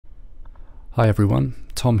Hi everyone,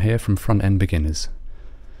 Tom here from Front End Beginners.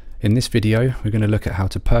 In this video we're going to look at how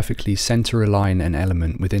to perfectly center align an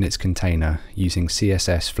element within its container using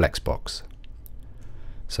CSS Flexbox.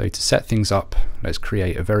 So to set things up, let's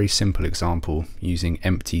create a very simple example using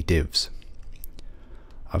empty divs.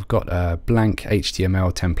 I've got a blank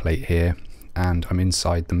HTML template here and I'm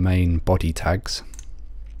inside the main body tags.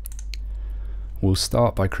 We'll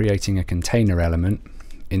start by creating a container element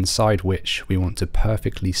inside which we want to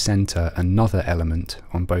perfectly center another element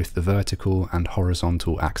on both the vertical and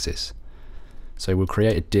horizontal axis. So we'll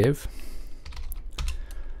create a div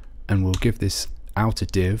and we'll give this outer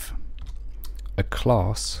div a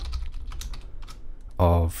class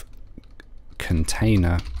of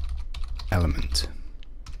container element.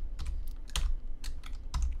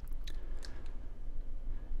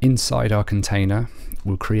 Inside our container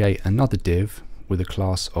we'll create another div with a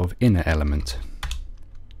class of inner element.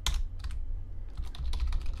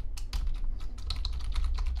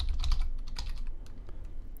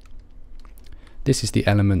 This is the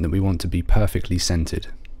element that we want to be perfectly centered.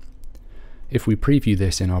 If we preview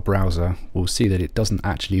this in our browser, we'll see that it doesn't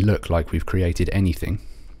actually look like we've created anything.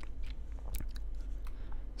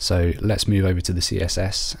 So let's move over to the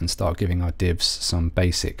CSS and start giving our divs some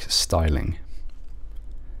basic styling.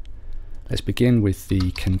 Let's begin with the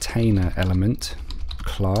container element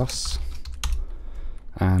class,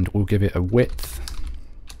 and we'll give it a width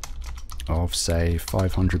of say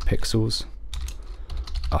 500 pixels,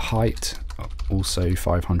 a height also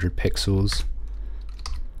 500 pixels,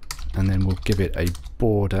 and then we'll give it a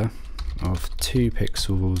border of 2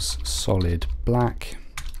 pixels solid black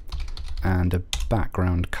and a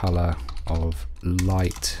background color of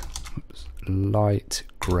light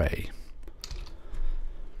gray.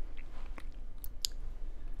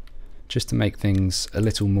 Just to make things a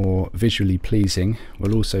little more visually pleasing,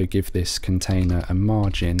 we'll also give this container a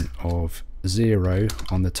margin of 0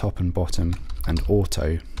 on the top and bottom and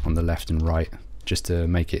auto on the left and right, just to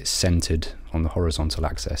make it centered on the horizontal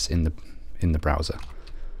axis in the browser.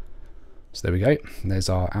 So there we go, there's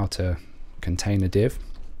our outer container div.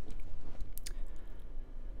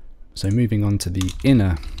 So moving on to the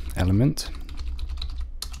inner element,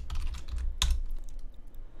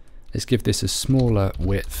 let's give this a smaller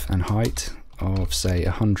width and height of say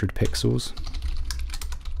 100 pixels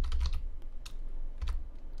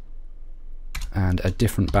and a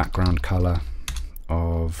different background color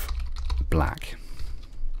of black.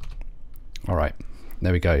 Alright,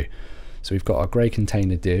 there we go. So we've got our grey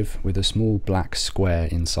container div with a small black square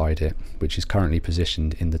inside it, which is currently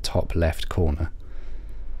positioned in the top left corner.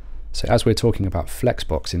 So as we're talking about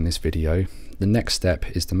Flexbox in this video, the next step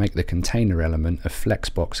is to make the container element a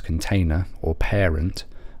Flexbox container or parent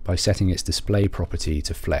by setting its display property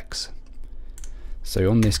to flex. So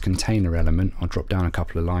on this container element, I'll drop down a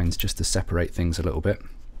couple of lines just to separate things a little bit.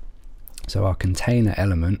 So our container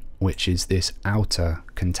element, which is this outer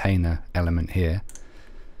container element here,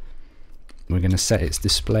 we're going to set its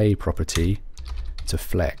display property to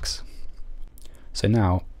flex. So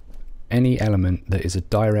now any element that is a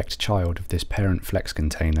direct child of this parent flex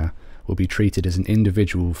container will be treated as an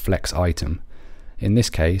individual flex item. In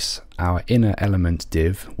this case, our inner element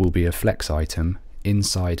div will be a flex item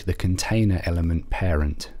inside the container element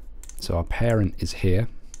parent. So our parent is here,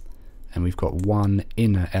 and we've got one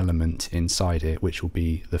inner element inside it, which will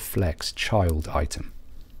be the flex child item.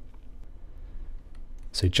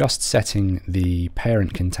 So just setting the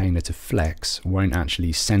parent container to flex won't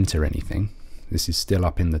actually center anything. This is still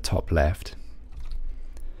up in the top left.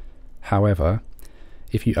 However,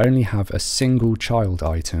 if you only have a single child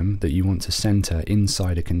item that you want to center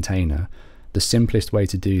inside a container, the simplest way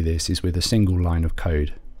to do this is with a single line of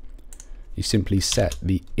code. You simply set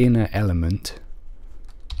the inner element,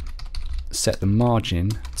 set the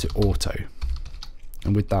margin to auto,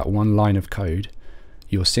 and with that one line of code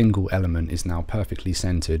your single element is now perfectly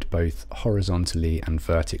centered both horizontally and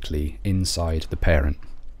vertically inside the parent.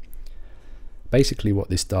 Basically what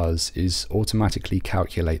this does is automatically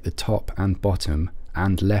calculate the top and bottom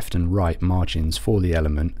and left and right margins for the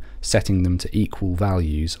element, setting them to equal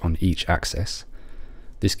values on each axis.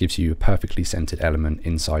 This gives you a perfectly centered element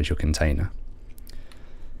inside your container.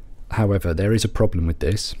 However, there is a problem with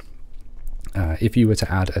this. If you were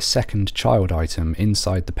to add a second child item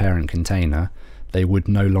inside the parent container, they would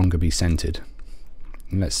no longer be centered.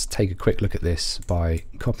 And let's take a quick look at this by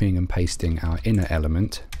copying and pasting our inner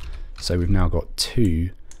element. So we've now got 2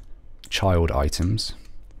 child items,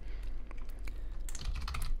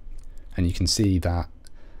 and you can see that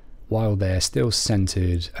while they're still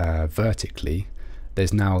centered vertically,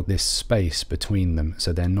 there's now this space between them,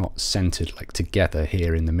 so they're not centered like together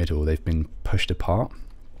here in the middle, they've been pushed apart.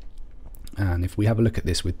 And if we have a look at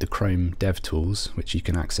this with the Chrome DevTools, which you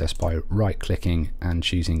can access by right-clicking and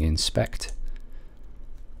choosing Inspect,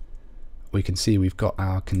 we can see we've got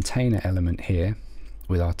our container element here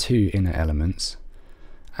with our two inner elements,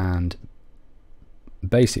 and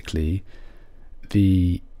basically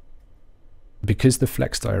because the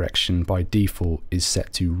flex direction by default is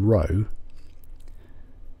set to row,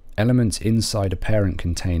 elements inside a parent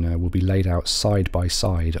container will be laid out side by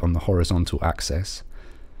side on the horizontal axis.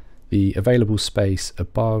 The available space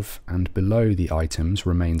above and below the items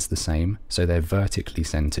remains the same, so they're vertically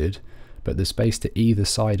centered, but the space to either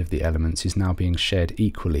side of the elements is now being shared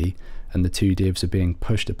equally, and the two divs are being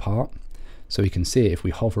pushed apart. So we can see if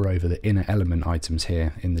we hover over the inner element items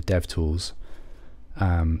here in the DevTools,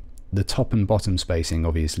 the top and bottom spacing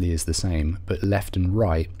obviously is the same, but left and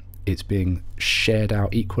right it's being shared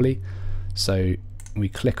out equally. So we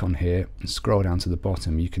click on here and scroll down to the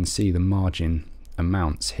bottom, you can see the margin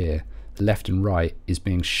amounts here. Left and right is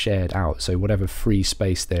being shared out, so whatever free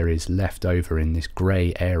space there is left over in this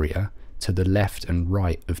grey area to the left and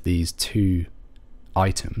right of these two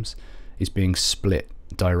items is being split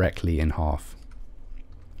directly in half.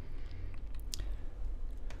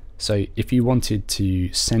 So if you wanted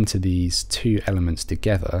to center these two elements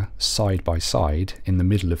together side by side in the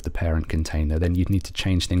middle of the parent container, then you'd need to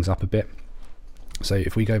change things up a bit. So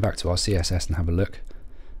if we go back to our CSS and have a look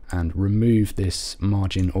and remove this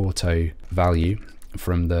margin auto value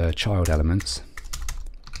from the child elements,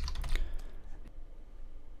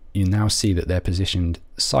 you now see that they're positioned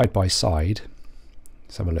side by side.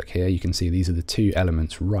 Let's have a look here. You can see these are the two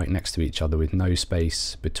elements right next to each other with no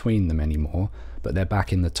space between them anymore, but they're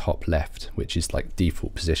back in the top left, which is like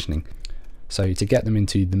default positioning. So to get them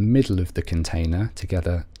into the middle of the container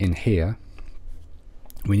together in here,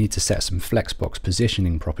 we need to set some Flexbox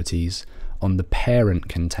positioning properties on the parent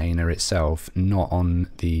container itself, not on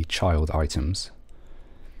the child items.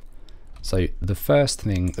 So the first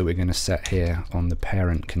thing that we're going to set here on the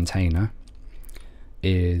parent container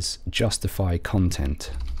is justify content.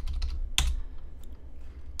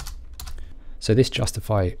 So this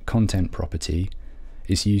justify content property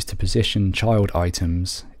is used to position child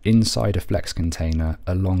items inside a flex container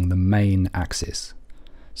along the main axis.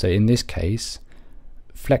 So in this case,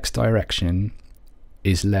 flex direction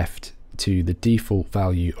is left to the default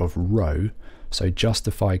value of row, so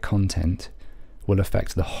justify content will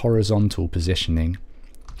affect the horizontal positioning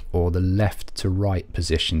or the left to right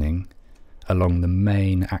positioning along the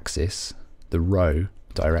main axis, the row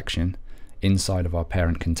direction, inside of our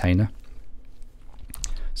parent container.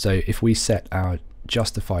 So if we set our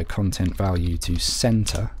justify content value to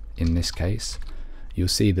center in this case, you'll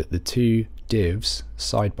see that the two divs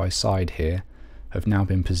side by side here have now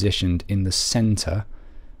been positioned in the center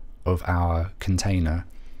of our container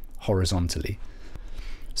horizontally.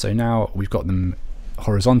 So now we've got them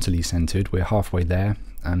horizontally centered, we're halfway there,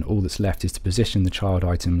 and all that's left is to position the child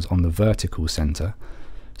items on the vertical center.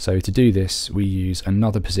 So to do this, we use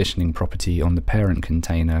another positioning property on the parent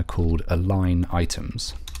container called align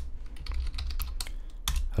items.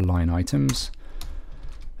 Align items.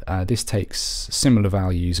 This takes similar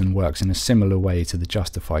values and works in a similar way to the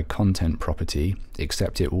justify content property,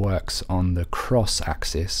 except it works on the cross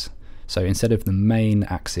axis. So instead of the main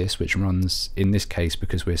axis, which runs in this case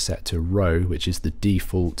because we're set to row, which is the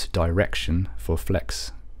default direction for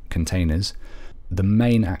flex containers, the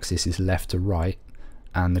main axis is left to right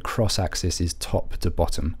and the cross axis is top to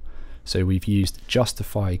bottom. So we've used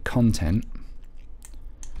justify content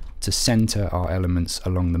to center our elements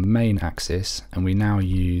along the main axis, and we now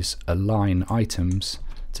use align items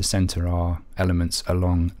to center our elements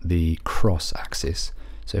along the cross axis.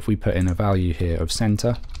 So if we put in a value here of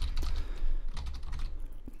center,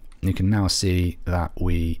 you can now see that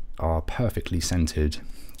we are perfectly centered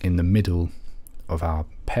in the middle of our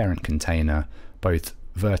parent container, both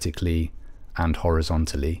vertically and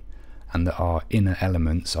horizontally, and that our inner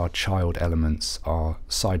elements, our child elements, are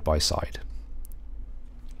side by side.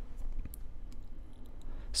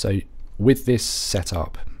 So with this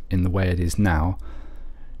setup in the way it is now,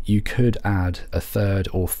 you could add a third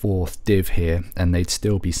or fourth div here and they'd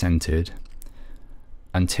still be centered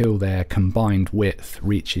until their combined width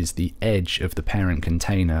reaches the edge of the parent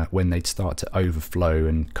container, when they'd start to overflow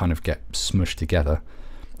and kind of get smushed together.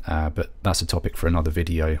 But that's a topic for another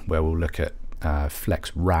video where we'll look at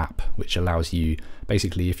Flexwrap, which allows you,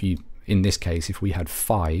 basically, if you, in this case, if we had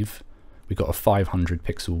five, we've got a 500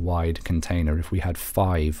 pixel wide container. If we had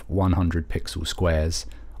 5 100 pixel squares,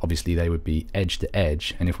 obviously they would be edge to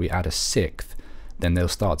edge, and if we add a sixth, then they'll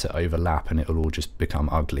start to overlap and it'll all just become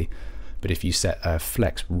ugly. But if you set a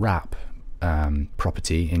Flexwrap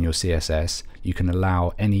property in your CSS, you can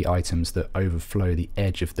allow any items that overflow the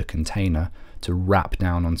edge of the container to wrap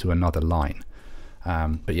down onto another line.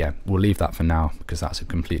 But yeah, we'll leave that for now because that's a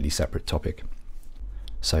completely separate topic.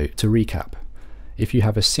 So to recap, if you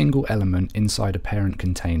have a single element inside a parent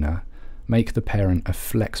container, make the parent a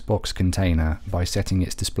Flexbox container by setting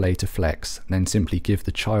its display to flex, then simply give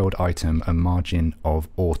the child item a margin of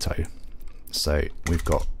auto. So we've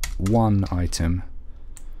got one item,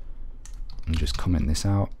 and just comment this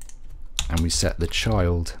out, and we set the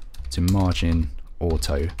child to margin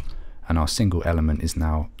auto, and our single element is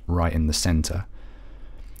now right in the center.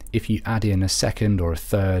 If you add in a second or a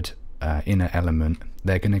third inner element,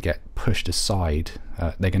 they're going to get pushed aside,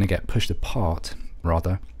 they're going to get pushed apart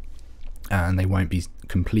rather, and they won't be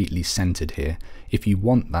completely centered here. If you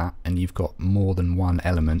want that and you've got more than one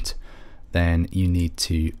element, then you need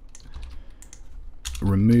to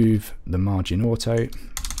remove the margin auto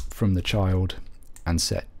from the child and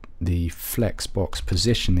set the Flexbox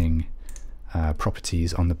positioning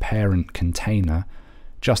properties on the parent container,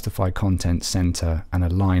 justify content center and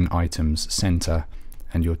align items center,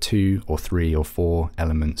 and your 2 or 3 or 4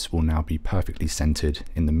 elements will now be perfectly centered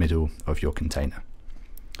in the middle of your container.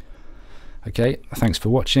 Okay, thanks for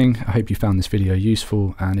watching. I hope you found this video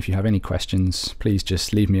useful, and if you have any questions, please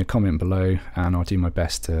just leave me a comment below and I'll do my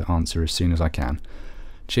best to answer as soon as I can.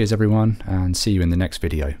 Cheers everyone, and see you in the next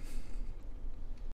video.